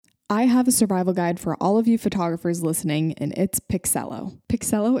I have a survival guide for all of you photographers listening, and it's Pixello.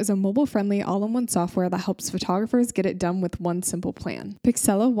 Pixello is a mobile-friendly all-in-one software that helps photographers get it done with one simple plan.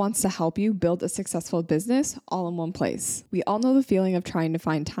 Pixello wants to help you build a successful business all in one place. We all know the feeling of trying to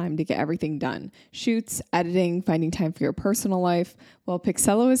find time to get everything done. Shoots, editing, finding time for your personal life. Well,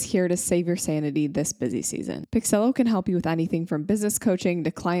 Pixello is here to save your sanity this busy season. Pixello can help you with anything from business coaching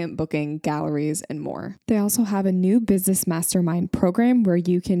to client booking, galleries, and more. They also have a new business mastermind program where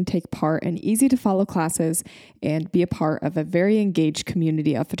you can take part in easy to follow classes and be a part of a very engaged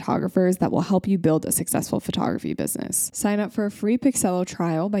community of photographers that will help you build a successful photography business. Sign up for a free Pixello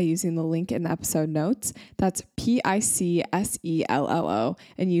trial by using the link in the episode notes. That's Piccello,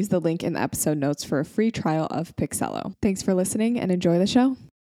 and use the link in the episode notes for a free trial of Pixello. Thanks for listening and enjoy the show.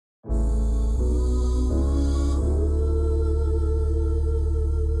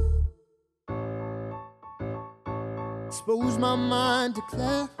 Expose my mind to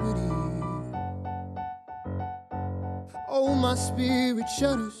clarity. Oh, my spirit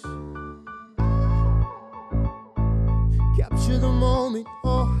shudders. Capture the moment,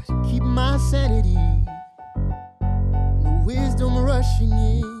 oh, to keep my sanity. And the wisdom rushing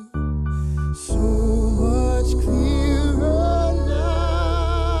in. So much clearer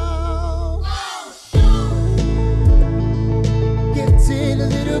now. Getting a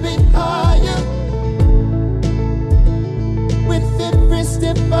little bit higher. With every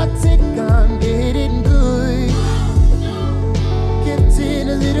step I take, I'm getting good. Getting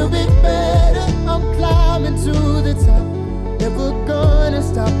a little bit better. I'm climbing to the top. Never gonna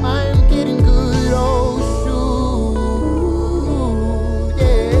stop. I'm getting good. Oh, shoot.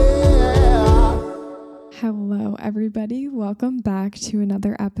 Yeah. Hello, everybody. Welcome back to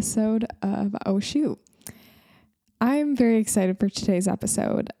another episode of Oh Shoot. I'm very excited for today's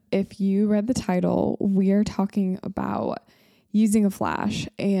episode. If you read the title, we are talking about using a flash,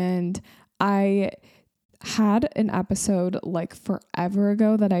 and I had an episode like forever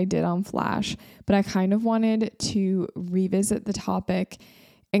ago that I did on flash, but I kind of wanted to revisit the topic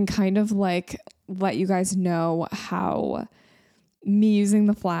and kind of like let you guys know how me using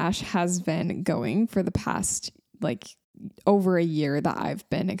the flash has been going for the past like over a year that I've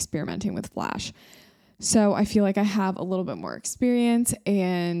been experimenting with flash. So I feel like I have a little bit more experience,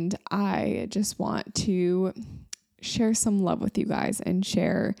 and I just want to share some love with you guys and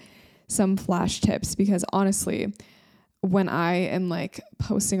share some flash tips, because honestly, when I am like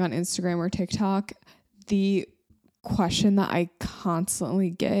posting on Instagram or TikTok, the question that I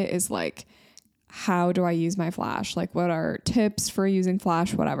constantly get is like, how do I use my flash? Like, what are tips for using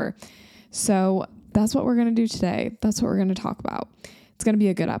flash, whatever. So that's what we're going to do today. That's what we're going to talk about. It's going to be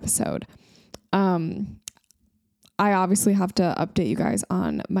a good episode. I obviously have to update you guys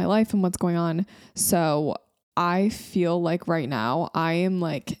on my life and what's going on. So I feel like right now I am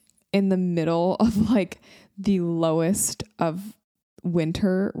like in the middle of like the lowest of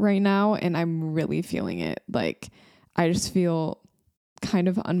winter right now, and I'm really feeling it. Like, I just feel kind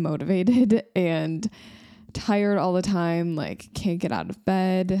of unmotivated and tired all the time, like can't get out of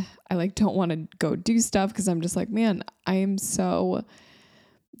bed. I like don't want to go do stuff because I'm just like, man, I am so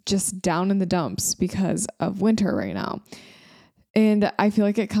just down in the dumps because of winter right now. And I feel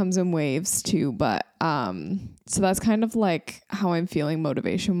like it comes in waves too, but so that's kind of like how I'm feeling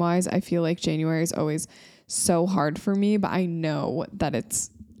motivation wise. I feel like January is always so hard for me, but I know that it's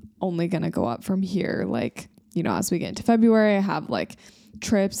only going to go up from here. Like, you know, as we get into February, I have like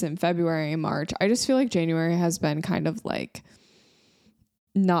trips in February and March. I just feel like January has been kind of like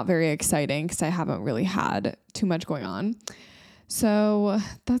not very exciting because I haven't really had too much going on. So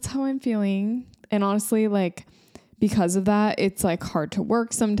that's how I'm feeling. And honestly, like, because of that, it's like hard to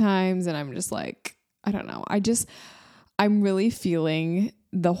work sometimes. And I'm just like, I don't know. I'm really feeling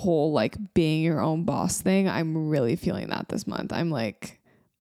the whole like being your own boss thing. I'm really feeling that this month. I'm like,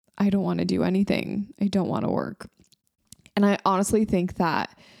 I don't want to do anything. I don't want to work. And I honestly think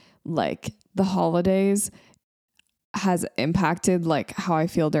that like the holidays has impacted like how I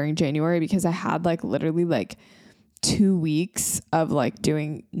feel during January, because I had like literally like 2 weeks of like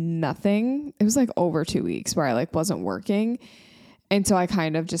doing nothing. It was like over 2 weeks where I like wasn't working. And so I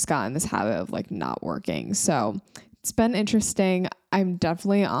kind of just got in this habit of like not working. So it's been interesting. I'm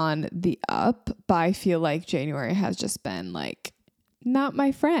definitely on the up, but I feel like January has just been like not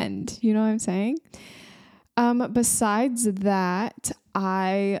my friend. You know what I'm saying? Besides that,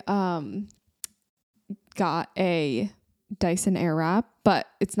 I got a Dyson Airwrap, but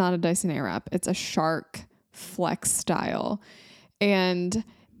it's not a Dyson Airwrap. It's a Shark Flex style. And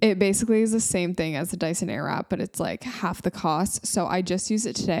it basically is the same thing as the Dyson Airwrap, but it's like half the cost. So I just used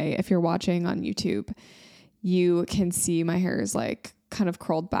it today. If you're watching on YouTube, you can see my hair is like kind of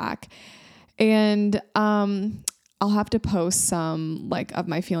curled back. And I'll have to post some like of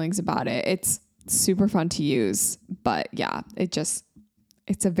my feelings about it. It's super fun to use, but yeah, it's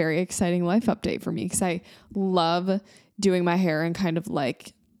a very exciting life update for me because I love doing my hair and kind of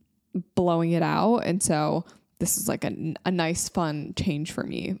like blowing it out. And so this is like a nice, fun change for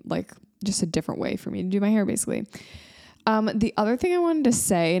me, like just a different way for me to do my hair basically. The other thing I wanted to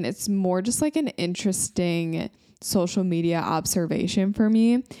say, and it's more just like an interesting social media observation for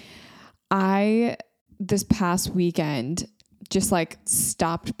me. This past weekend, just like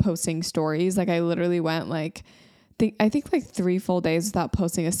stopped posting stories. Like I literally went like, I think like 3 full days without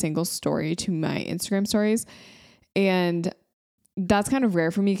posting a single story to my Instagram stories. And that's kind of rare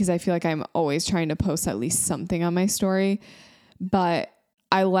for me because I feel like I'm always trying to post at least something on my story, but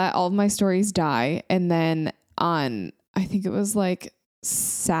I let all of my stories die. And then on, I think it was like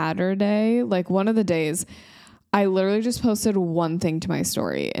Saturday, like one of the days, I literally just posted one thing to my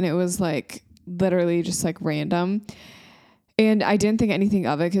story, and it was like literally just like random. And I didn't think anything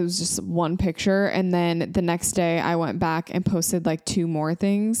of it because it was just one picture. And then the next day I went back and posted like 2 more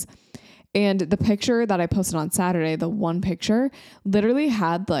things. And the picture that I posted on Saturday, the one picture, literally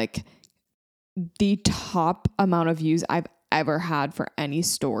had like the top amount of views I've ever had for any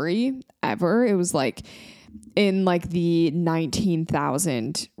story ever. It was like in like the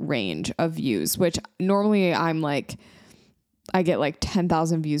 19,000 range of views, which normally I'm like, I get like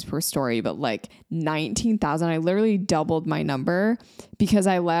 10,000 views per story, but like 19,000, I literally doubled my number because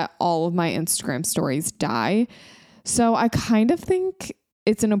I let all of my Instagram stories die. So I kind of think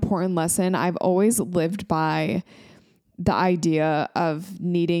it's an important lesson. I've always lived by the idea of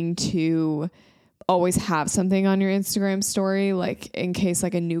needing to always have something on your Instagram story, like in case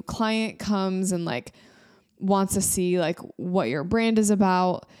like a new client comes and like wants to see like what your brand is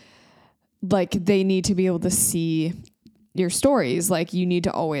about, like they need to be able to see your stories. Like you need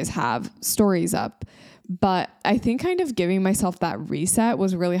to always have stories up. But I think kind of giving myself that reset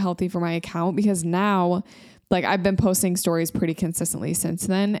was really healthy for my account because now like I've been posting stories pretty consistently since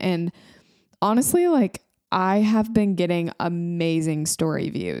then. And honestly, like I have been getting amazing story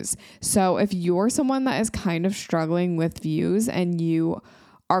views. So if you're someone that is kind of struggling with views and you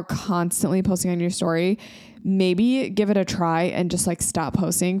are constantly posting on your story, maybe give it a try and just like stop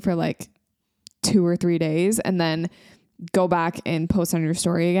posting for like 2 or 3 days and then go back and post on your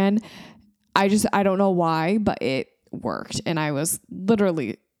story again. I don't know why, but it worked. And I was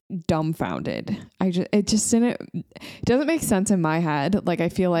literally dumbfounded. It doesn't make sense in my head. Like I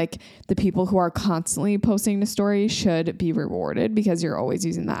feel like the people who are constantly posting to stories should be rewarded because you're always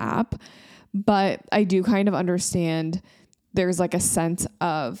using the app. But I do kind of understand there's like a sense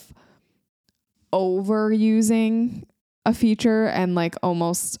of overusing a feature and like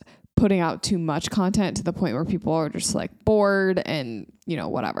almost putting out too much content to the point where people are just like bored and, you know,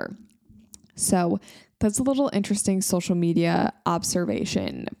 whatever. So that's a little interesting social media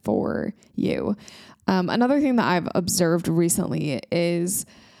observation for you. Another thing that I've observed recently is,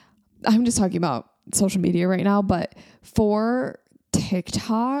 I'm just talking about social media right now, but for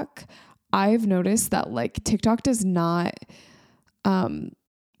TikTok, I've noticed that like TikTok does not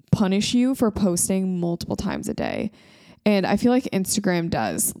punish you for posting multiple times a day. And I feel like Instagram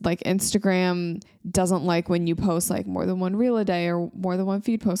does. Like Instagram doesn't like when you post like more than 1 reel a day or more than 1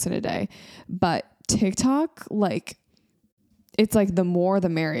 feed post in a day. But TikTok, like it's like the more the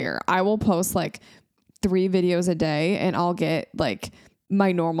merrier. I will post like 3 videos a day and I'll get like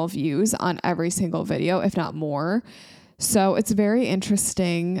my normal views on every single video, if not more. So it's very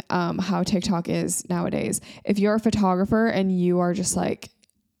interesting how TikTok is nowadays. If you're a photographer and you are just like,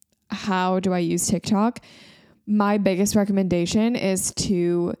 how do I use TikTok? My biggest recommendation is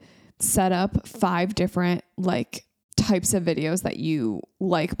to set up 5 different like types of videos that you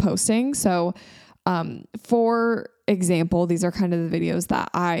like posting. So for example, these are kind of the videos that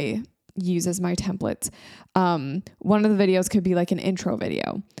I use as my templates. One of the videos could be like an intro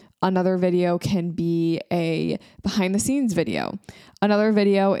video. Another video can be a behind the scenes video. Another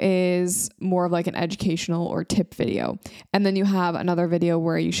video is more of like an educational or tip video. And then you have another video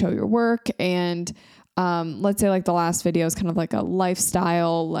where you show your work, and let's say like the last video is kind of like a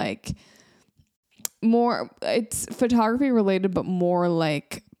lifestyle, like more, it's photography related, but more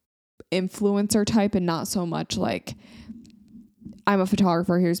like influencer type and not so much like I'm a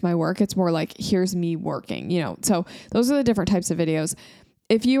photographer, here's my work. It's more like here's me working, you know. So those are the different types of videos.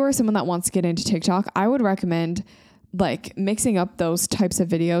 If you are someone that wants to get into TikTok, I would recommend like mixing up those types of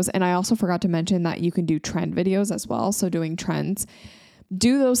videos. And I also forgot to mention that you can do trend videos as well. So doing trends,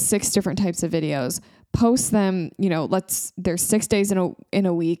 do those 6 different types of videos, post them, you know, there's 6 days in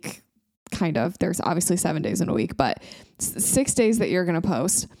a week, kind of. There's obviously 7 days in a week, but 6 days that you're going to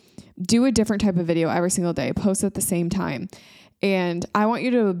post. Do a different type of video every single day. Post at the same time. And I want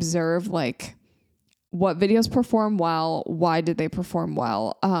you to observe like what videos perform well. Why did they perform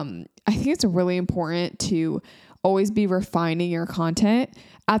well? I think it's really important to always be refining your content.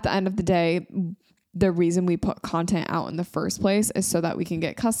 At the end of the day, the reason we put content out in the first place is so that we can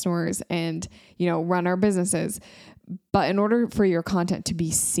get customers and, run our businesses. But in order for your content to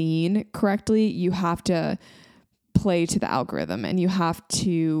be seen correctly, you have to play to the algorithm and you have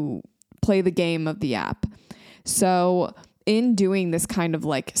to play the game of the app. So in doing this kind of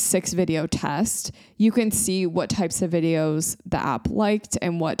like 6 video test, you can see what types of videos the app liked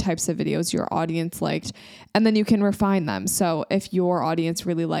and what types of videos your audience liked, and then you can refine them. So if your audience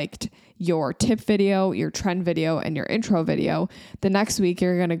really liked your tip video, your trend video, and your intro video, the next week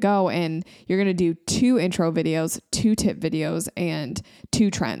you're going to go and you're going to do 2 intro videos, 2 tip videos, and 2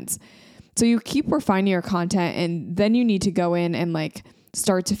 trends. So you keep refining your content, and then you need to go in and like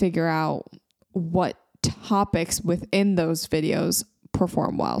start to figure out what topics within those videos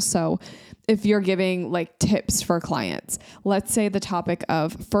perform well. So if you're giving like tips for clients, let's say the topic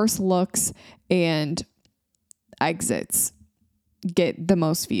of first looks and exits get the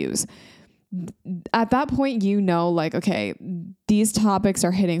most views. At that point, like, okay, these topics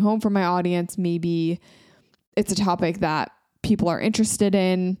are hitting home for my audience. Maybe it's a topic that people are interested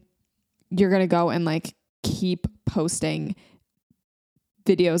in. You're going to go and like keep posting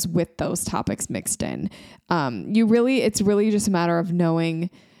videos with those topics mixed in. It's really just a matter of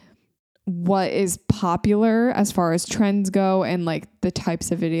knowing what is popular as far as trends go and like the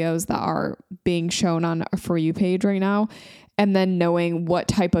types of videos that are being shown on a For You page right now. And then knowing what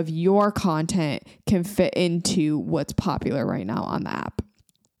type of your content can fit into what's popular right now on the app.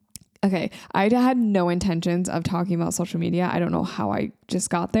 Okay, I had no intentions of talking about social media. I don't know how I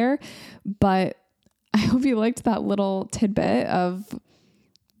just got there, but I hope you liked that little tidbit of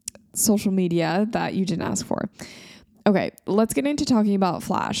social media that you didn't ask for. Okay, let's get into talking about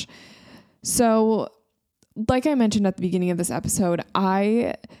Flash. So, like I mentioned at the beginning of this episode,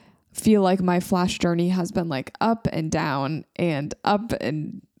 I feel like my Flash journey has been like up and down and up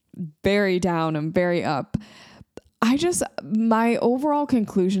and very down and very up. My overall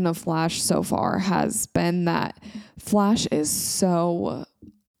conclusion of Flash so far has been that Flash is so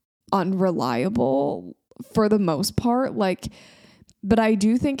unreliable for the most part. But I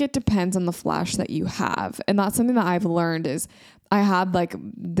do think it depends on the Flash that you have. And that's something that I've learned is I had like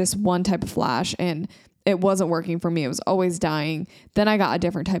this one type of Flash and it wasn't working for me. It was always dying. Then I got a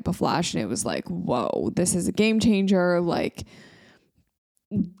different type of Flash and it was like, whoa, this is a game changer. Like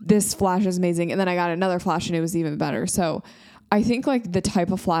this Flash is amazing. And then I got another Flash and it was even better. So I think like the type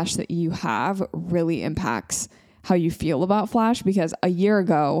of Flash that you have really impacts how you feel about Flash, because a year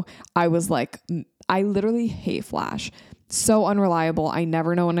ago I was like, I literally hate Flash. So unreliable. I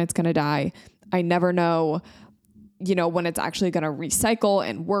never know when it's going to die. I never know, when it's actually going to recycle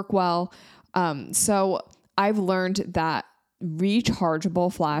and work well. So I've learned that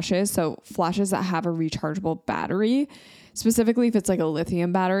rechargeable flashes, so flashes that have a rechargeable battery, specifically if it's like a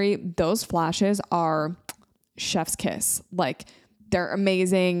lithium battery, those flashes are chef's kiss. Like they're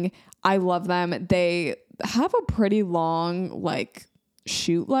amazing. I love them. They have a pretty long like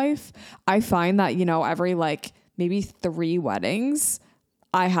shoot life. I find that, every like maybe 3 weddings,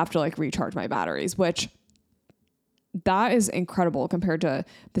 I have to like recharge my batteries, which that is incredible compared to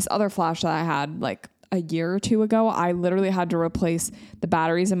this other Flash that I had like a year or 2 ago. I literally had to replace the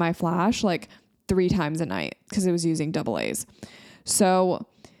batteries in my Flash like 3 times a night because it was using AA's. So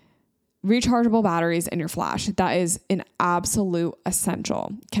rechargeable batteries in your Flash, that is an absolute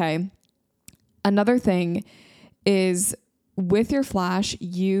essential. Okay. Another thing is with your Flash,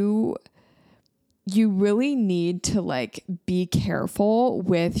 you really need to like be careful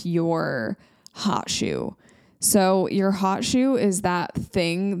with your hot shoe. So your hot shoe is that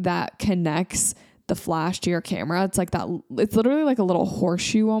thing that connects the Flash to your camera. It's like that. It's literally like a little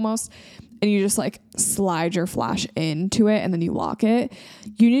horseshoe almost. And you just like slide your Flash into it and then you lock it.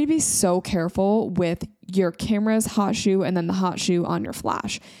 You need to be so careful with your camera's hot shoe and then the hot shoe on your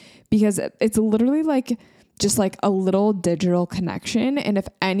Flash, because it's literally like just like a little digital connection. And if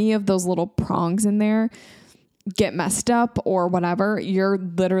any of those little prongs in there get messed up or whatever, you're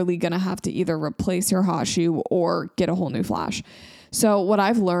literally going to have to either replace your hot shoe or get a whole new Flash. So what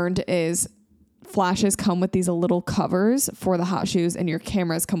I've learned is Flashes come with these little covers for the hot shoes and your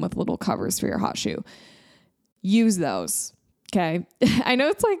cameras come with little covers for your hot shoe. Use those. Okay. I know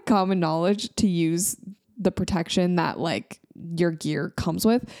it's like common knowledge to use the protection that like your gear comes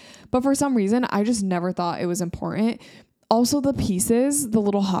with, but for some reason I just never thought it was important. Also, the pieces, the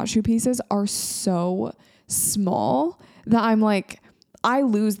little hot shoe pieces are so small that I'm like, I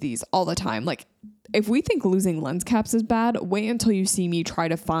lose these all the time. Like, if we think losing lens caps is bad, wait until you see me try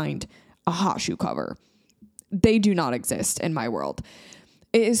to find a hot shoe cover. They do not exist in my world.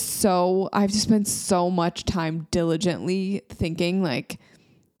 It is so, I've just spent so much time diligently thinking like,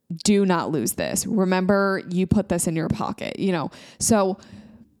 do not lose this. Remember, you put this in your pocket, you know? So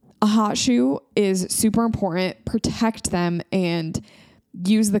a hot shoe is super important. Protect them and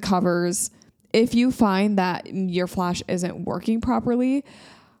use the covers. If you find that your flash isn't working properly,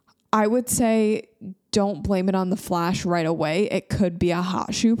 I would say don't blame it on the flash right away. It could be a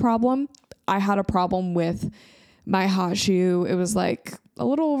hot shoe problem. I had a problem with my hot shoe. It was like a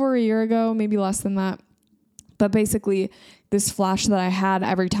little over a year ago, maybe less than that. But basically, this flash that I had,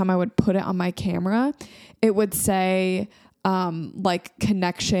 every time I would put it on my camera, it would say like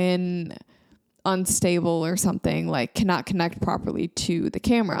connection unstable or something, like cannot connect properly to the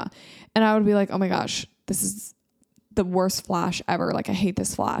camera. And I would be like, oh my gosh, this is the worst flash ever. Like, I hate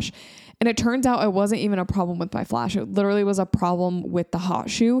this flash. And it turns out it wasn't even a problem with my flash. It literally was a problem with the hot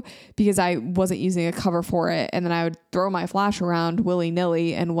shoe because I wasn't using a cover for it. And then I would throw my flash around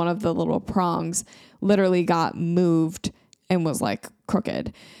willy-nilly and one of the little prongs literally got moved and was like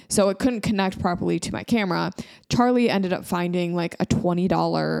crooked. So it couldn't connect properly to my camera. Charlie ended up finding like a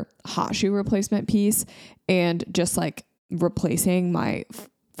 $20 hot shoe replacement piece and just like replacing my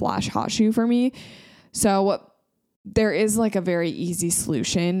flash hot shoe for me. So there is like a very easy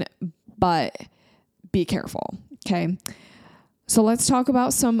solution, but be careful. Okay. So let's talk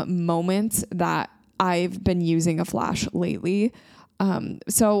about some moments that I've been using a flash lately.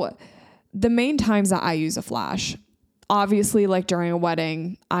 So the main times that I use a flash, obviously like during a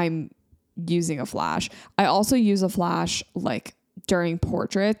wedding, I'm using a flash. I also use a flash like during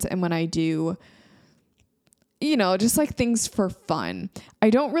portraits and when I do, you know, just like things for fun. I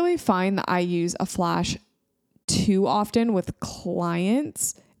don't really find that I use a flash too often with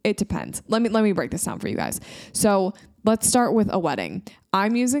clients. It depends. Let me break this down for you guys. So let's start with a wedding.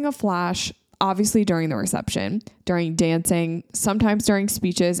 I'm using a flash, obviously during the reception, during dancing, sometimes during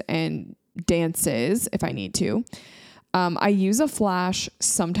speeches and dances if I need to. I use a flash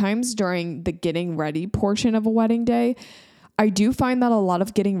sometimes during the getting ready portion of a wedding day. I do find that a lot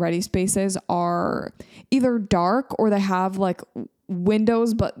of getting ready spaces are either dark or they have like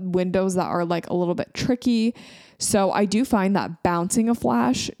windows, but windows that are like a little bit tricky. So I do find that bouncing a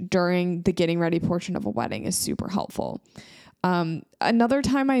flash during the getting ready portion of a wedding is super helpful. Another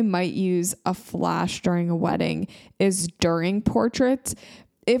time I might use a flash during a wedding is during portraits.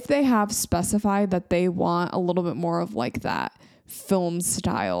 If they have specified that they want a little bit more of like that film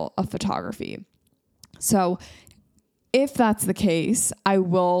style of photography. So if that's the case, I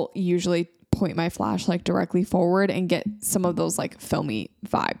will usually point my flash like directly forward and get some of those like filmy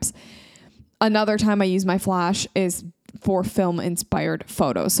vibes. Another time I use my flash is for film inspired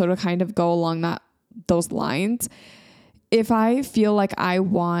photos. So to kind of go along those lines, if I feel like I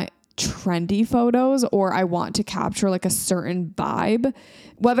want trendy photos or I want to capture like a certain vibe,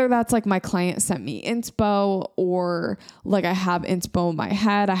 whether that's like my client sent me inspo or like I have inspo in my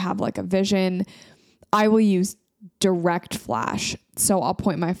head, I have like a vision, I will use direct flash. So I'll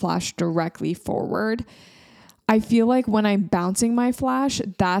point my flash directly forward. I feel like when I'm bouncing my flash,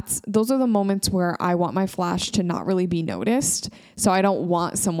 those are the moments where I want my flash to not really be noticed. So I don't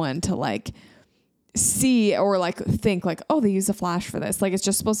want someone to like see or like think like, oh, they use a flash for this. Like it's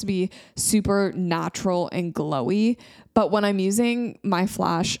just supposed to be super natural and glowy. But when I'm using my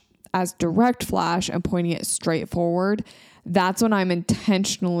flash as direct flash and pointing it straight forward, that's when I'm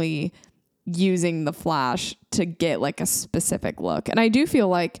intentionally using the flash to get like a specific look. And I do feel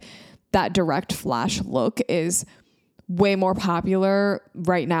like that direct flash look is way more popular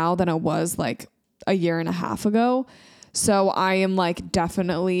right now than it was like a year and a half ago. So I am like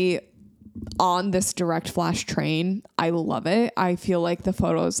definitely on this direct flash train. I love it. I feel like the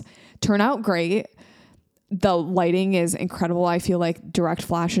photos turn out great. The lighting is incredible. I feel like direct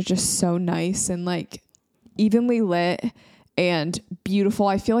flash is just so nice and like evenly lit and beautiful.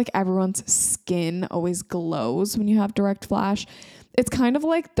 I feel like everyone's skin always glows when you have direct flash. It's kind of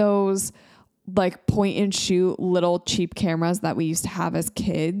like those like point and shoot little cheap cameras that we used to have as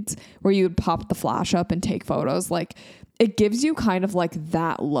kids where you would pop the flash up and take photos. Like it gives you kind of like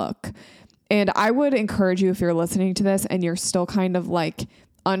that look. And I would encourage you, if you're listening to this and you're still kind of like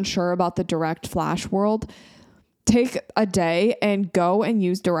unsure about the direct flash world, take a day and go and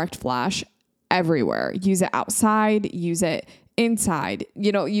use direct flash everywhere. Use it outside, use it inside,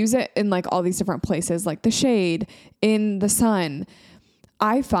 use it in like all these different places, like the shade, in the sun.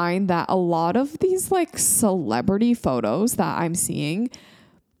 I find that a lot of these like celebrity photos that I'm seeing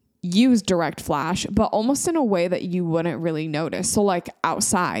use direct flash, but almost in a way that you wouldn't really notice. So like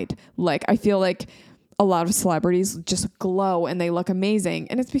outside, like I feel like a lot of celebrities just glow and they look amazing.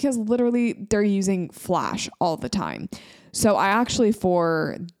 And it's because literally they're using flash all the time. So I actually,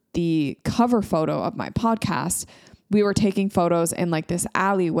 for the cover photo of my podcast, we were taking photos in like this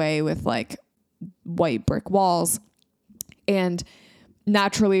alleyway with like white brick walls. And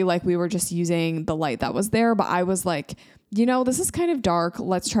naturally, like we were just using the light that was there. But I was like, this is kind of dark.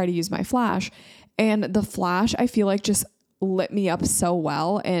 Let's try to use my flash. And the flash, I feel like just lit me up so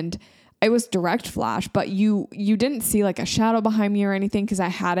well. And it was direct flash, but you didn't see like a shadow behind me or anything because I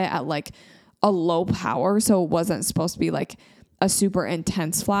had it at like a low power. So it wasn't supposed to be like a super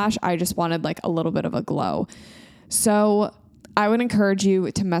intense flash. I just wanted like a little bit of a glow. So I would encourage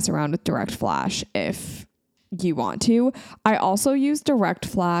you to mess around with direct flash if you want to. I also used direct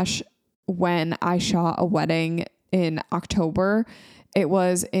flash when I shot a wedding in October. It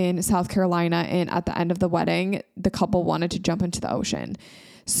was in South Carolina, and at the end of the wedding, the couple wanted to jump into the ocean.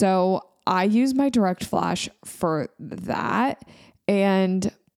 So I used my direct flash for that,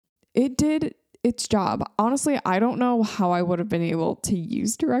 and it did its job. Honestly, I don't know how I would have been able to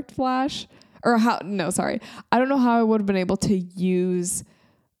use direct flash I don't know how I would have been able to use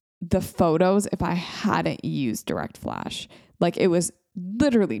the photos if I hadn't used direct flash. Like it was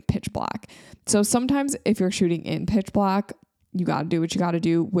literally pitch black. So sometimes if you're shooting in pitch black, you got to do what you got to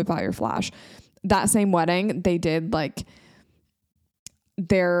do, whip out your flash. That same wedding, they did like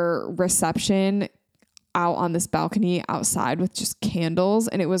their reception out on this balcony outside with just candles,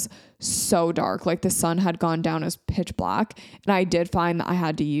 and it was so dark. Like the sun had gone down as pitch black, and I did find that I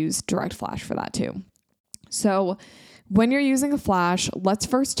had to use direct flash for that too. So when you're using a flash, let's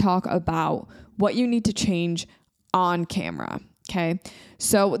first talk about what you need to change on camera. Okay.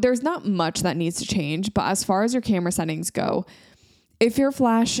 So there's not much that needs to change, but as far as your camera settings go, if your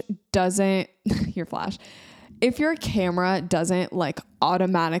camera doesn't like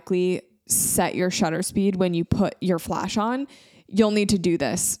automatically set your shutter speed when you put your flash on, you'll need to do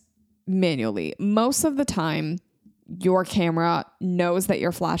this manually. Most of the time, your camera knows that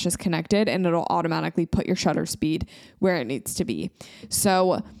your flash is connected and it'll automatically put your shutter speed where it needs to be.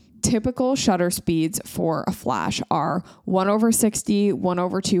 So typical shutter speeds for a flash are 1/60,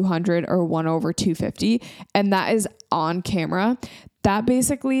 1/200, or 1/250. And that is on camera. That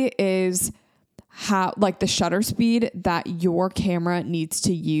basically is how like the shutter speed that your camera needs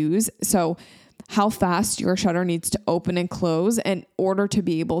to use. So how fast your shutter needs to open and close in order to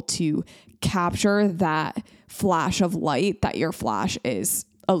be able to capture that flash of light that your flash is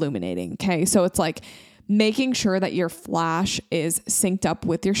illuminating. Okay. So it's like making sure that your flash is synced up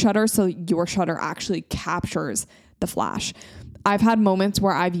with your shutter so your shutter actually captures the flash. I've had moments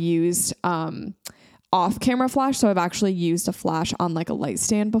where I've used off-camera flash. So I've actually used a flash on like a light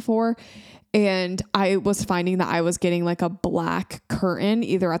stand before. And I was finding that I was getting like a black curtain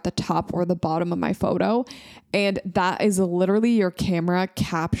either at the top or the bottom of my photo. And that is literally your camera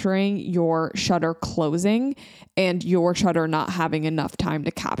capturing your shutter closing and your shutter not having enough time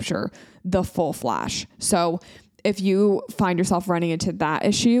to capture the full flash. So if you find yourself running into that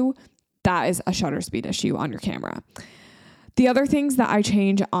issue, that is a shutter speed issue on your camera. The other things that I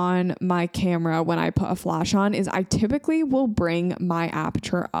change on my camera when I put a flash on is I typically will bring my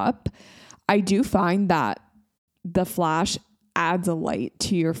aperture up. I do find that the flash adds a light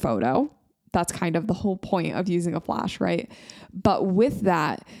to your photo. That's kind of the whole point of using a flash, right? But with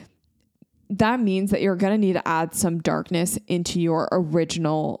that means that you're going to need to add some darkness into your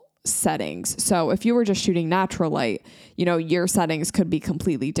original settings. So if you were just shooting natural light, your settings could be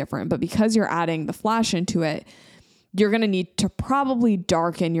completely different. But because you're adding the flash into it, you're going to need to probably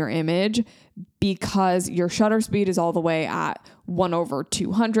darken your image because your shutter speed is all the way at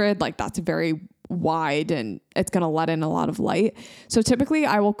 1/200. Like that's very wide and it's going to let in a lot of light. So typically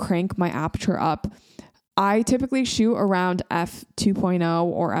I will crank my aperture up. I typically shoot around f2.0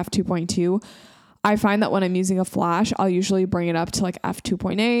 or f2.2. I find that when I'm using a flash, I'll usually bring it up to like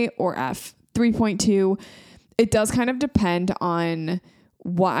f2.8 or f3.2. It does kind of depend on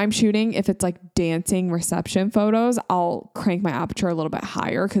what I'm shooting. If it's like dancing reception photos, I'll crank my aperture a little bit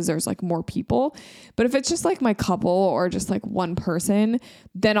higher because there's like more people. But if it's just like my couple or just like one person,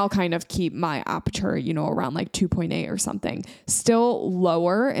 then I'll kind of keep my aperture, around like 2.8 or something. Still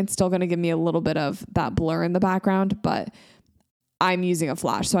lower and still going to give me a little bit of that blur in the background, but I'm using a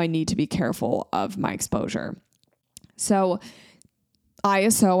flash, so I need to be careful of my exposure. So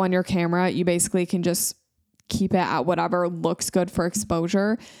ISO on your camera, you basically can just keep it at whatever looks good for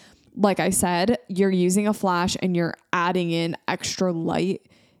exposure. like I said, you're using a flash and you're adding in extra light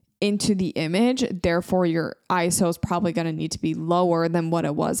into the image. Therefore, your ISO is probably going to need to be lower than what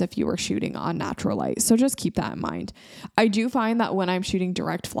it was if you were shooting on natural light. So just keep that in mind. I do find that when I'm shooting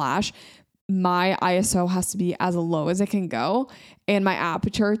direct flash, my ISO has to be as low as it can go. And my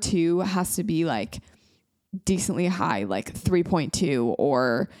aperture too has to be like decently high, like 3.2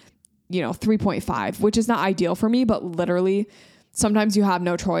 or, 3.5, which is not ideal for me, but literally sometimes you have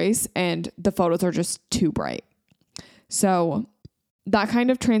no choice and the photos are just too bright. So that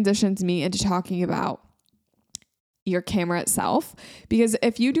kind of transitions me into talking about your camera itself, because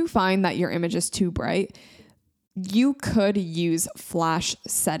if you do find that your image is too bright, you could use flash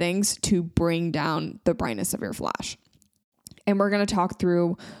settings to bring down the brightness of your flash. And we're going to talk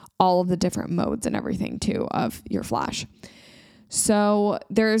through all of the different modes and everything too of your flash. So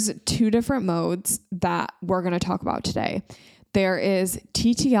there's 2 different modes that we're going to talk about today. There is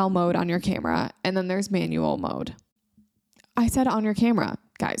TTL mode on your camera, and then there's manual mode. I said on your camera,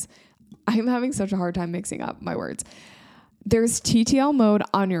 guys. I'm having such a hard time mixing up my words. There's TTL mode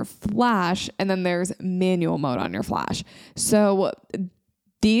on your flash, and then there's manual mode on your flash. So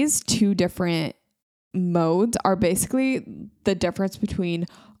these 2 different modes are basically the difference between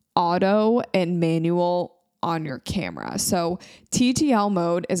auto and manual on your camera. So TTL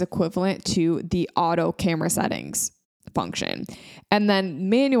mode is equivalent to the auto camera settings function. And then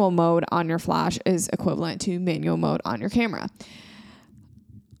manual mode on your flash is equivalent to manual mode on your camera.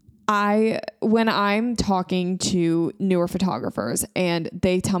 When I'm talking to newer photographers and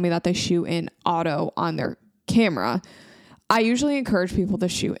they tell me that they shoot in auto on their camera, I usually encourage people to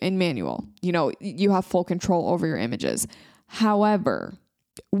shoot in manual. You have full control over your images. However,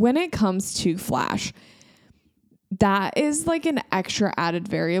 when it comes to flash, that is like an extra added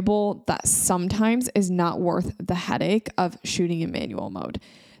variable that sometimes is not worth the headache of shooting in manual mode.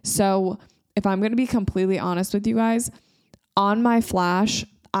 So if I'm going to be completely honest with you guys, on my flash,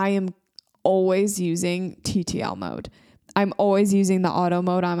 I am always using TTL mode. I'm always using the auto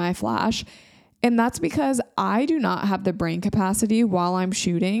mode on my flash. And that's because I do not have the brain capacity while I'm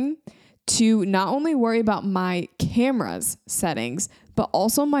shooting to not only worry about my camera's settings, but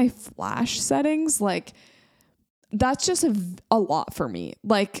also my flash settings. Like, that's just a lot for me.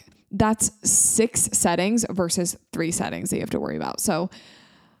 Like, that's 6 settings versus 3 settings that you have to worry about. So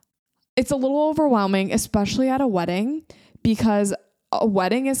it's a little overwhelming, especially at a wedding, because a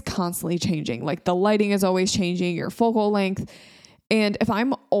wedding is constantly changing. Like, the lighting is always changing, your focal length. And if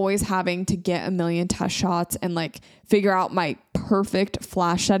I'm always having to get a million test shots and like figure out my perfect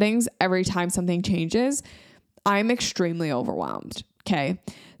flash settings every time something changes, I'm extremely overwhelmed. Okay.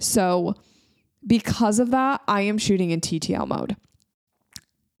 So because of that, I am shooting in TTL mode.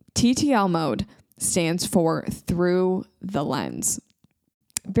 TTL mode stands for through the lens.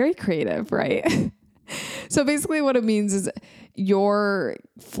 Very creative, right? So basically what it means is your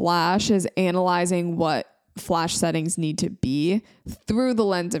flash is analyzing what flash settings need to be through the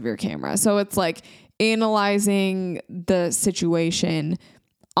lens of your camera. So it's like analyzing the situation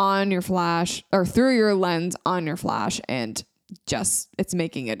on your flash or through your lens on your flash, and just it's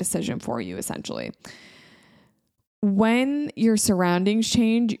making a decision for you essentially. When your surroundings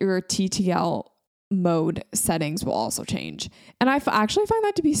change, your TTL mode settings will also change. And I actually find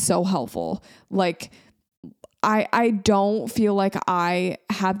that to be so helpful. Like, I don't feel like I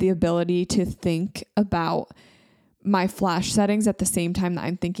have the ability to think about my flash settings at the same time that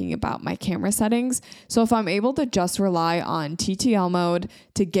I'm thinking about my camera settings. So if I'm able to just rely on TTL mode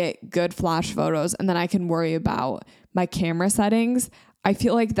to get good flash photos, and then I can worry about my camera settings, I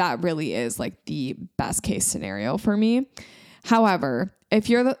feel like that really is like the best case scenario for me. However, if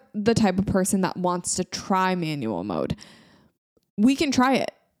you're the type of person that wants to try manual mode, we can try it.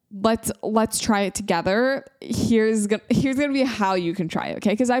 Let's try it together. Here's gonna be how you can try it,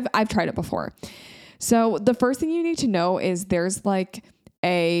 okay? Because I've tried it before. So the first thing you need to know is there's like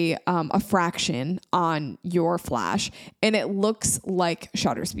a fraction on your flash, and it looks like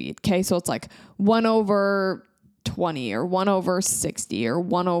shutter speed. Okay, so it's like 1/20 or 1/60 or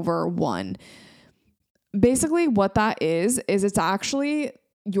 1/1. Basically, what that is it's actually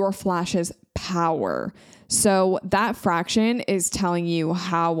your flash's power. So that fraction is telling you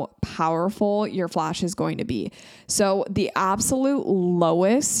how powerful your flash is going to be. So the absolute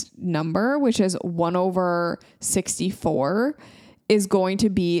lowest number, which is 1/64, is going to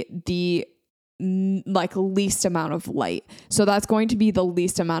be the like least amount of light. So that's going to be the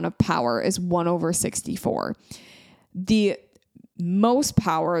least amount of power is 1/64. The most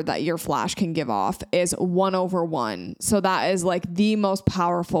power that your flash can give off is 1/1. So that is like the most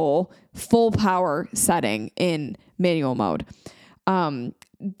powerful full power setting in manual mode.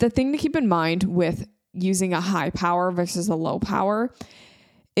 The thing to keep in mind with using a high power versus a low power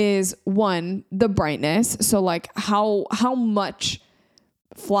is, one, the brightness. So like how much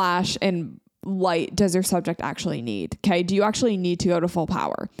flash and light does your subject actually need? Okay. Do you actually need to go to full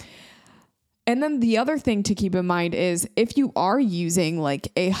power? And then the other thing to keep in mind is if you are using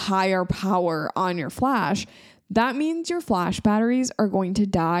like a higher power on your flash, that means your flash batteries are going to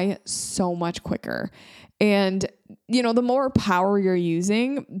die so much quicker. And, you know, the more power you're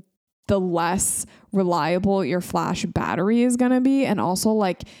using, the less reliable your flash battery is going to be. And also,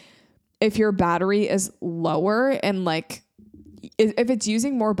 like, if your battery is lower and like, if it's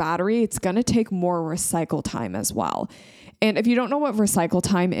using more battery, it's going to take more recycle time as well. And if you don't know what recycle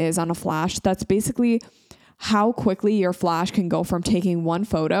time is on a flash, that's basically how quickly your flash can go from taking one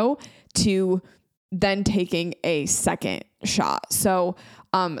photo to then taking a second shot. So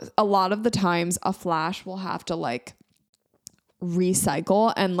a lot of the times a flash will have to like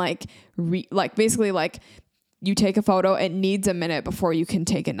recycle and basically you take a photo, it needs a minute before you can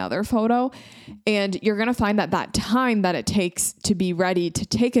take another photo. And you're going to find that time that it takes to be ready to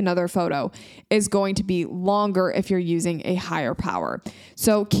take another photo is going to be longer if you're using a higher power.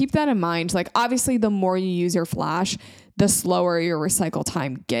 So keep that in mind. Like, obviously, the more you use your flash, the slower your recycle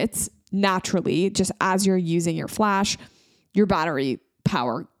time gets naturally. Just as you're using your flash, your battery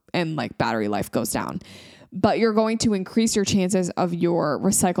power and like battery life goes down. But you're going to increase your chances of your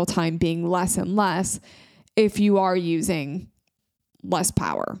recycle time being less and less if you are using less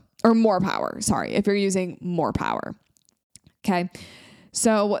power or more power. Sorry, if you're using more power. Okay.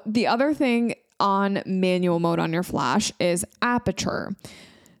 So the other thing on manual mode on your flash is aperture.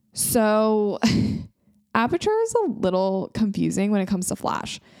 So aperture is a little confusing when it comes to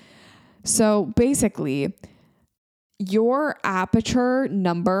flash. So basically, your aperture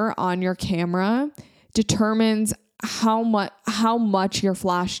number on your camera determines how much your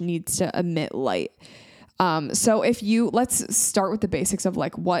flash needs to emit light. So let's start with the basics of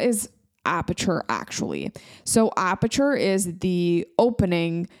like, what is aperture actually? So aperture is the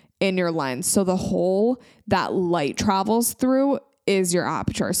opening in your lens. So the hole that light travels through is your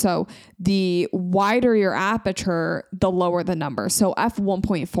aperture. So the wider your aperture, the lower the number. So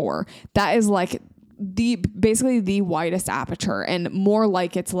f1.4, that is like basically the widest aperture, and more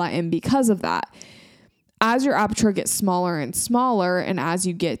light gets let in because of that. As your aperture gets smaller and smaller, and as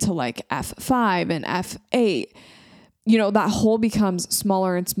you get to like f5 and f8, you know, that hole becomes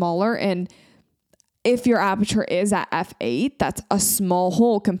smaller and smaller. And if your aperture is at f8, that's a small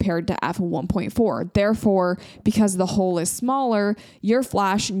hole compared to f1.4. Therefore, because the hole is smaller, your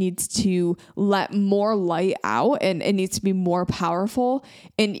flash needs to let more light out, and it needs to be more powerful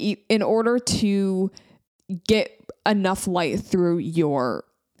in order to get enough light through your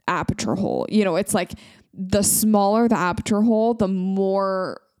aperture hole. You know, it's like the smaller the aperture hole, the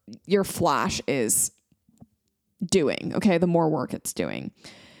more your flash is doing. Okay. The more work it's doing.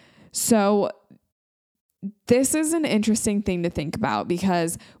 So this is an interesting thing to think about,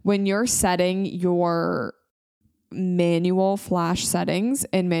 because when you're setting your manual flash settings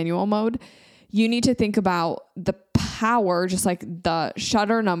in manual mode, you need to think about the power, just like the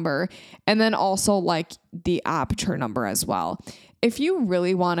shutter number, and then also like the aperture number as well. If you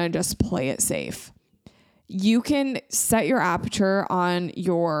really want to just play it safe, you can set your aperture on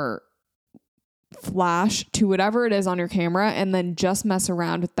your flash to whatever it is on your camera, and then just mess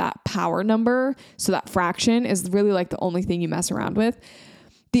around with that power number. So that fraction is really like the only thing you mess around with.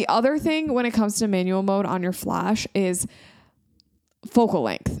 The other thing when it comes to manual mode on your flash is focal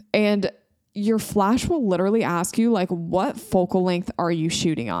length. And your flash will literally ask you, like, what focal length are you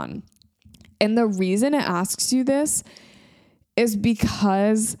shooting on? And the reason it asks you this is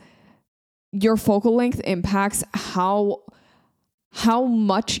because your focal length impacts how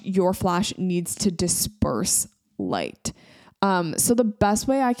much your flash needs to disperse light. So the best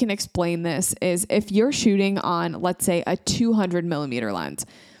way I can explain this is if you're shooting on, let's say, a 200 millimeter lens,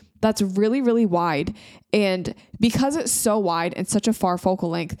 that's really, really wide. And because it's so wide and such a far focal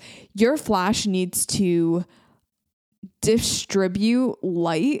length, your flash needs to distribute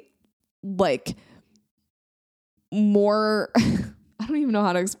light like more. I don't even know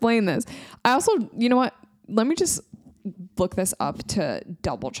how to explain this. I also, you know what? Let me just look this up to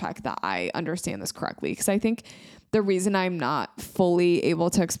double check that I understand this correctly. Because I think the reason I'm not fully able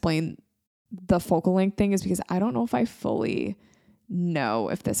to explain the focal length thing is because I don't know if I fully know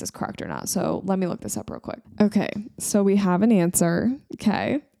if this is correct or not. So let me look this up real quick. Okay. So we have an answer.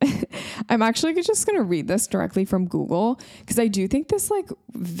 Okay. I'm actually just going to read this directly from Google, because I do think this like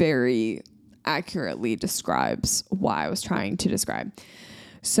very accurately describes what I was trying to describe.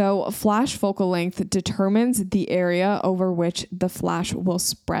 So flash focal length determines the area over which the flash will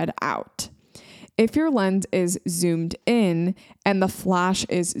spread out. If your lens is zoomed in and the flash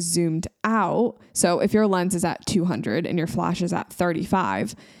is zoomed out, so if your lens is at 200 and your flash is at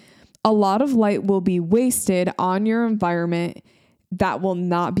 35, a lot of light will be wasted on your environment that will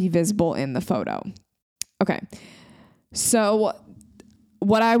not be visible in the photo. Okay, so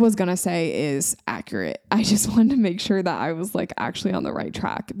what I was going to say is accurate. I just wanted to make sure that I was like actually on the right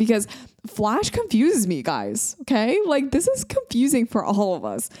track, because flash confuses me, guys. Okay. Like, this is confusing for all of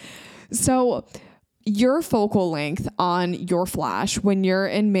us. So your focal length on your flash when you're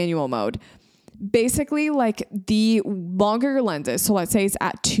in manual mode, basically, like, the longer your lens is, so let's say it's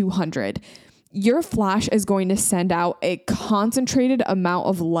at 200, your flash is going to send out a concentrated amount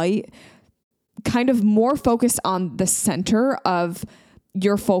of light, kind of more focused on the center of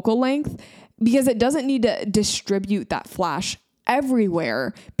your focal length, because it doesn't need to distribute that flash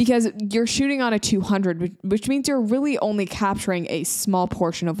everywhere, because you're shooting on a 200, which means you're really only capturing a small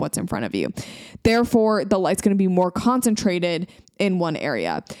portion of what's in front of you. Therefore, the light's going to be more concentrated in one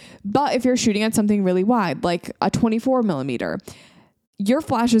area. But if you're shooting at something really wide, like a 24 millimeter, your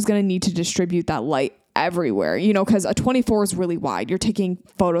flash is going to need to distribute that light everywhere, because a 24 is really wide. You're taking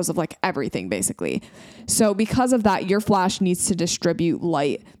photos of like everything basically. So because of that, your flash needs to distribute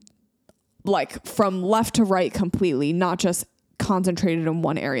light like from left to right completely, not just concentrated in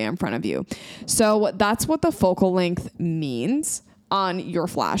one area in front of you. So that's what the focal length means on your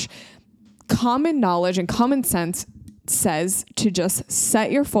flash. Common knowledge and common sense says to just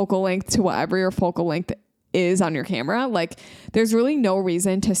set your focal length to whatever your focal length is on your camera. Like, there's really no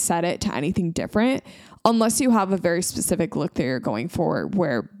reason to set it to anything different unless you have a very specific look that you're going for,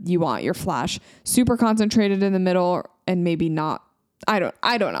 where you want your flash super concentrated in the middle and maybe not. I don't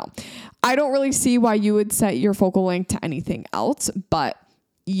know. I don't really see why you would set your focal length to anything else, but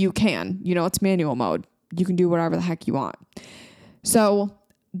you can. It's manual mode. You can do whatever the heck you want. So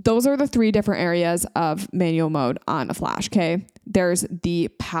those are the 3 different areas of manual mode on a flash, okay? There's the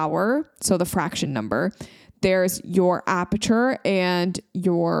power, so the fraction number. There's your aperture and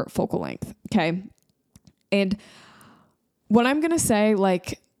your focal length, okay? And what I'm going to say,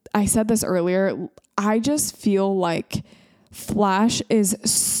 like I said this earlier, I just feel like flash is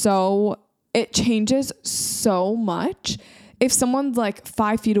it changes so much. If someone's like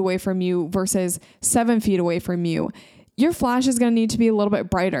 5 feet away from you versus 7 feet away from you, your flash is going to need to be a little bit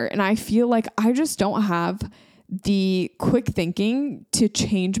brighter. And I feel like I just don't have the quick thinking to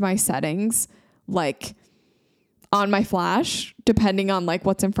change my settings, like on my flash, depending on like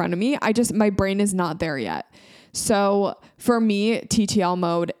what's in front of me. My brain is not there yet. So for me, TTL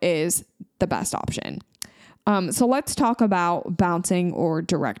mode is the best option. So let's talk about bouncing or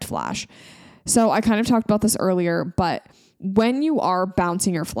direct flash. So I kind of talked about this earlier, but when you are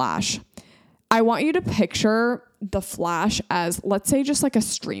bouncing your flash, I want you to picture the flash as, let's say, just like a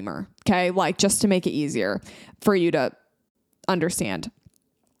streamer. Okay. Like, just to make it easier for you to understand.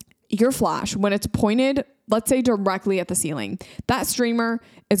 Your flash, when it's pointed, let's say directly at the ceiling, that streamer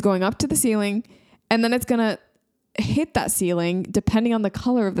is going up to the ceiling, and then it's going to hit that ceiling depending on the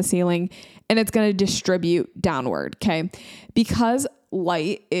color of the ceiling, and it's going to distribute downward. Okay. Because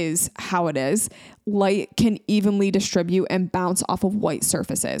light is how it is, light can evenly distribute and bounce off of white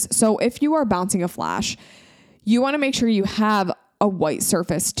surfaces. So if you are bouncing a flash, you want to make sure you have a white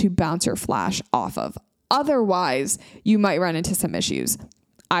surface to bounce your flash off of. Otherwise, you might run into some issues.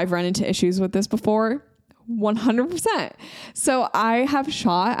 I've run into issues with this before, 100%. So I have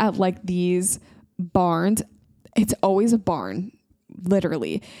shot at like these barns. It's always a barn,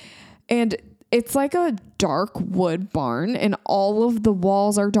 literally. And it's like a dark wood barn, and all of the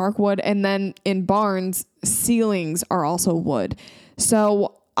walls are dark wood. And then in barns, ceilings are also wood.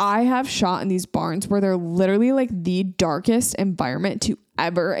 So I have shot in these barns where they're literally like the darkest environment to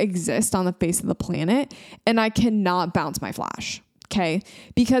ever exist on the face of the planet. And I cannot bounce my flash. Okay.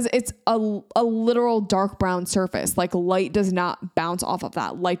 Because it's a literal dark brown surface. Like, light does not bounce off of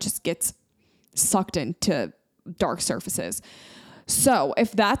that. Light just gets sucked into dark surfaces. So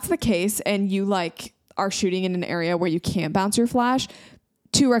if that's the case and you like are shooting in an area where you can't bounce your flash,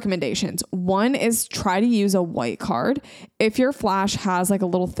 2 recommendations. One is try to use a white card. If your flash has like a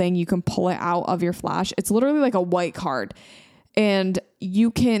little thing, you can pull it out of your flash. It's literally like a white card, and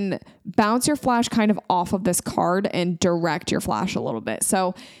you can bounce your flash kind of off of this card and direct your flash a little bit.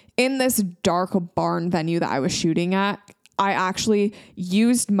 So in this dark barn venue that I was shooting at, I actually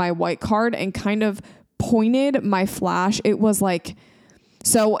used my white card and kind of pointed my flash. It was like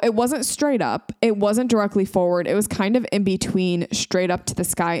So it wasn't straight up. It wasn't directly forward. It was kind of in between straight up to the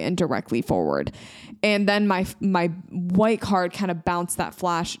sky and directly forward. And then my white card kind of bounced that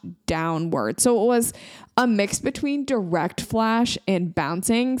flash downward. So it was a mix between direct flash and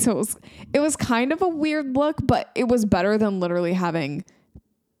bouncing. So it was kind of a weird look, but it was better than literally having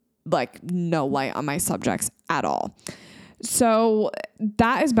like no light on my subjects at all. So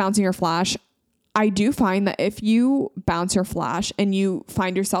that is bouncing your flash. I do find that if you bounce your flash and you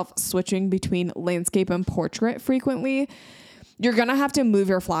find yourself switching between landscape and portrait frequently, you're going to have to move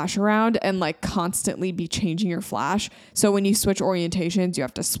your flash around and like constantly be changing your flash. So when you switch orientations, you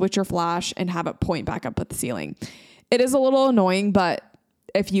have to switch your flash and have it point back up at the ceiling. It is a little annoying, but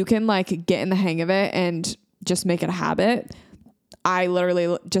if you can like get in the hang of it and just make it a habit, I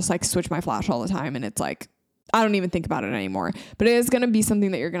literally just like switch my flash all the time, and it's like, I don't even think about it anymore. But it is going to be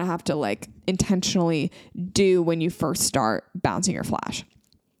something that you're going to have to like intentionally do when you first start bouncing your flash.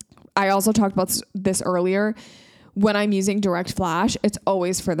 I also talked about this earlier. When I'm using direct flash, it's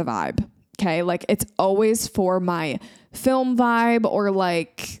always for the vibe. Okay. Like it's always for my film vibe, or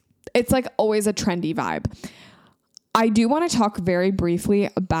like, it's like always a trendy vibe. I do want to talk very briefly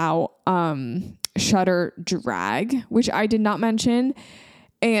about, shutter drag, which I did not mention.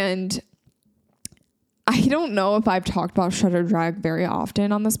 And I don't know if I've talked about shutter drag very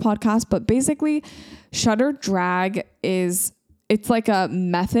often on this podcast, but basically shutter drag it's like a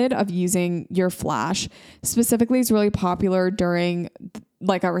method of using your flash. Specifically, it's really popular during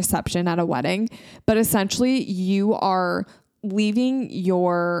like a reception at a wedding, but essentially you are leaving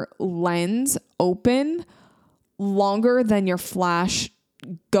your lens open longer than your flash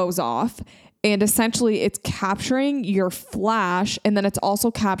goes off. And essentially it's capturing your flash, and then it's also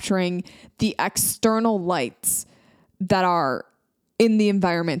capturing the external lights that are in the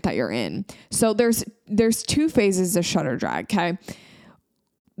environment that you're in. So there's two phases of shutter drag, okay?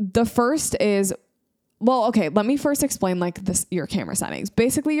 The first is, well, okay, let me first explain like your camera settings.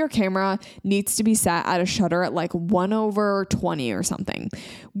 Basically, your camera needs to be set at a shutter at like 1/20 or something,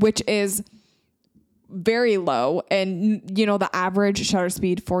 which is very low. And you know, the average shutter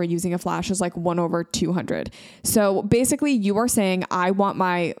speed for using a flash is like 1/200. So basically you are saying, I want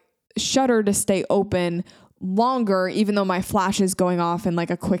my shutter to stay open longer, even though my flash is going off in like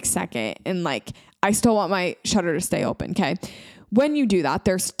a quick second. And like, I still want my shutter to stay open. Okay. When you do that,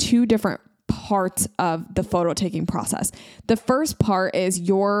 there's two different parts of the photo taking process. The first part is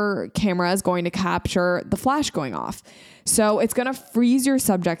your camera is going to capture the flash going off. So it's going to freeze your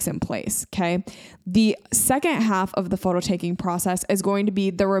subjects in place. Okay. The second half of the photo taking process is going to be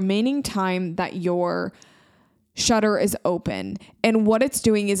the remaining time that your shutter is open. And what it's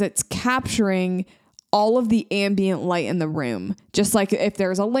doing is it's capturing all of the ambient light in the room. Just like if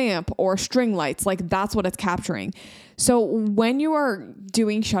there's a lamp or string lights, like that's what it's capturing. So when you are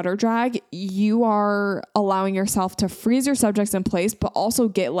doing shutter drag, you are allowing yourself to freeze your subjects in place, but also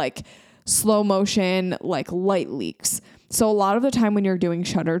get like slow motion, like light leaks. So a lot of the time when you're doing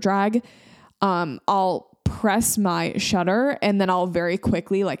shutter drag, I'll press my shutter and then I'll very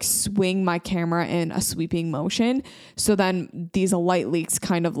quickly like swing my camera in a sweeping motion. So then these light leaks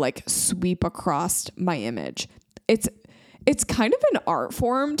kind of like sweep across my image. It's kind of an art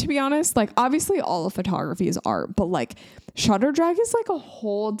form, to be honest. Like obviously all of photography is art, but like shutter drag is like a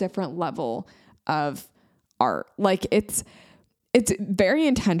whole different level of art. Like it's very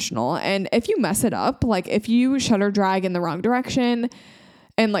intentional. And if you mess it up, like if you shutter drag in the wrong direction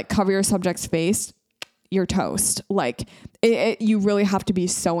and like cover your subject's face, you're toast. Like you really have to be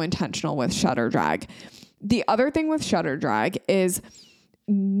so intentional with shutter drag. The other thing with shutter drag is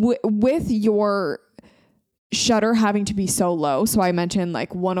with your shutter having to be so low. So I mentioned like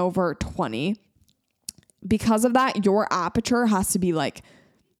 1/20. Because of that, your aperture has to be like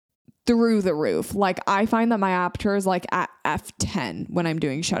through the roof. Like I find that my aperture is like at f10 when I'm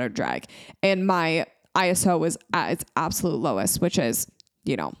doing shutter drag, and my ISO is at its absolute lowest, which is,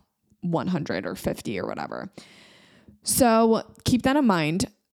 100 or 50 or whatever. So keep that in mind.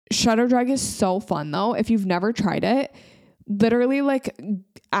 Shutter drag is so fun though. If you've never tried it, literally like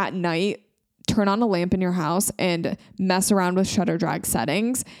at night, turn on a lamp in your house and mess around with shutter drag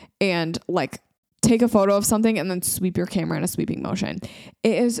settings and like take a photo of something and then sweep your camera in a sweeping motion.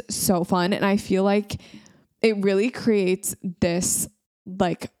 It is so fun. And I feel like it really creates this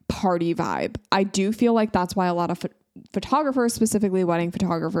like party vibe. I do feel like that's why a lot of photographers, specifically wedding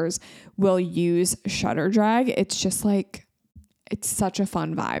photographers, will use shutter drag. It's just like, it's such a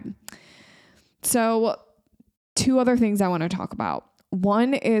fun vibe. So 2 other things I want to talk about.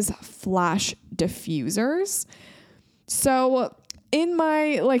 One is flash diffusers. So in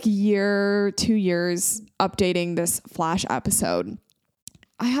my 2 years updating this flash episode,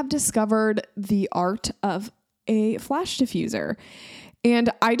 I have discovered the art of a flash diffuser.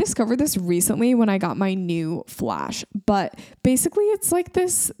 And I discovered this recently when I got my new flash. But basically, it's like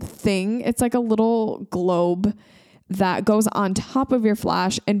this thing. It's like a little globe that goes on top of your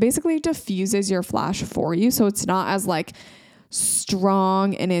flash and basically diffuses your flash for you. So it's not as like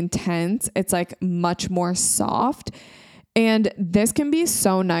strong and intense. It's like much more soft. And this can be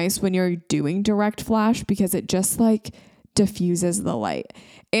so nice when you're doing direct flash because it just like diffuses the light.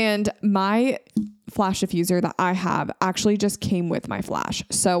 And my flash diffuser that I have actually just came with my flash.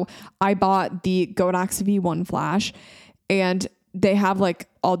 So I bought the Godox V1 flash, and they have like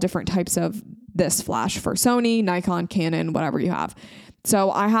all different types of this flash for Sony, Nikon, Canon, whatever you have.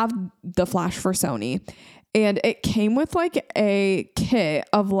 So I have the flash for Sony, and it came with like a kit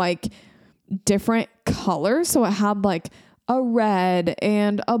of like different colors. So it had like a red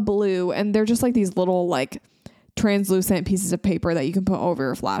and a blue, and they're just like these little like translucent pieces of paper that you can put over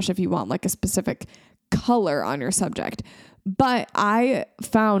your flash if you want like a specific color on your subject. But I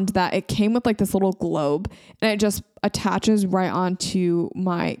found that it came with like this little globe, and it just attaches right onto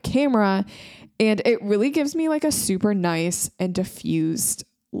my camera, and it really gives me like a super nice and diffused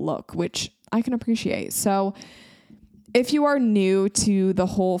look, which I can appreciate. So if you are new to the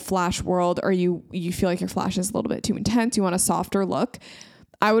whole flash world, or you feel like your flash is a little bit too intense, you want a softer look,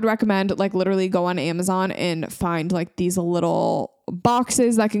 I would recommend like literally go on Amazon and find like these little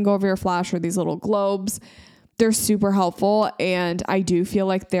boxes that can go over your flash, or these little globes. They're super helpful, and I do feel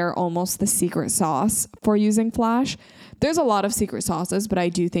like they're almost the secret sauce for using flash. There's a lot of secret sauces, but I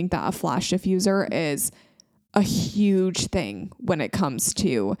do think that a flash diffuser is a huge thing when it comes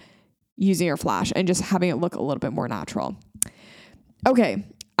to using your flash and just having it look a little bit more natural. Okay,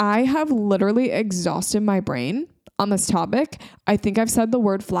 I have literally exhausted my brain on this topic. I think I've said the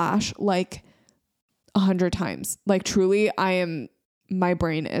word flash like 100 times. Like truly, my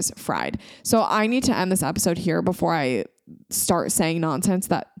brain is fried. So I need to end this episode here before I start saying nonsense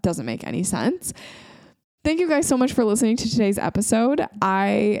that doesn't make any sense. Thank you guys so much for listening to today's episode.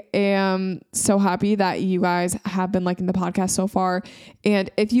 I am so happy that you guys have been liking the podcast so far. And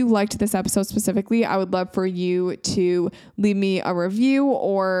if you liked this episode specifically, I would love for you to leave me a review,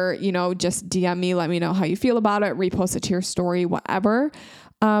 or, just DM me, let me know how you feel about it, repost it to your story, whatever.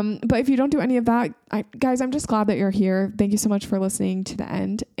 But if you don't do any of that, guys, I'm just glad that you're here. Thank you so much for listening to the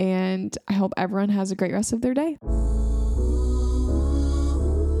end, and I hope everyone has a great rest of their day.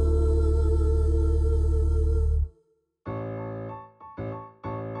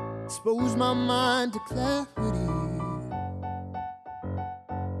 Expose my mind to clarity.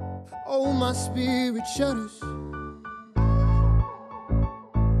 Oh, my spirit shudders.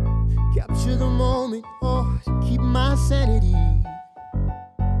 Capture the moment, to keep my sanity.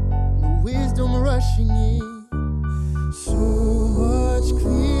 The wisdom rushing in, so much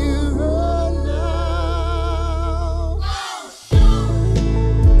clearer now.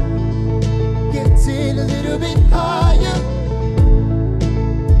 Getting a little bit higher.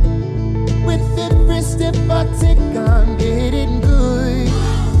 With every step I take, I'm getting good.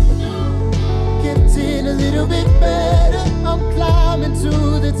 Getting a little bit better. I'm climbing to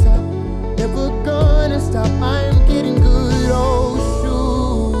the top. Never gonna stop. I'm getting good. Oh,